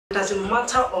as a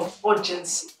matter of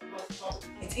urgency.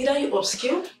 It's either you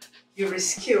upskill, you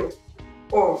reskill,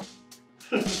 or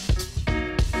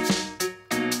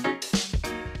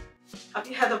have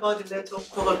you heard about the Learntor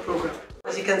cohort program?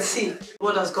 As you can see, the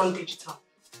world has gone digital.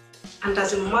 And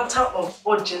as a matter of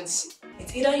urgency,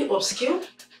 it's either you upskill,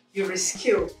 you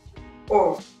reskill,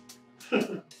 or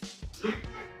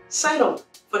sign up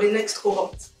for the next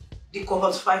cohort, the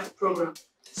Cohort 5 program,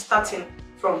 starting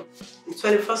from the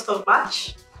 21st of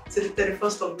March to the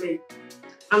 31st of May,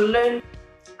 and learn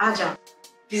Agile,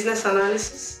 business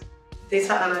analysis,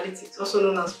 data analytics, also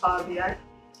known as Power BI,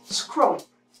 Scrum,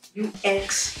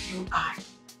 UX, UI,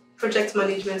 project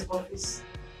management office,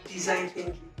 design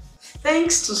thinking.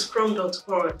 Thanks to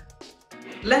Scrum.org,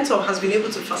 Learntor has been able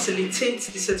to facilitate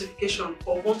the certification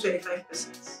for 125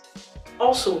 persons.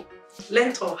 Also,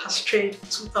 Learntor has trained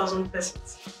 2,000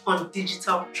 persons on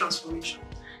digital transformation.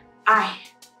 I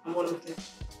am one of them.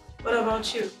 What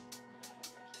about you?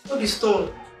 No be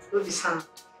stone, no be sand.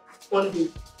 One day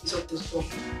is up to stone.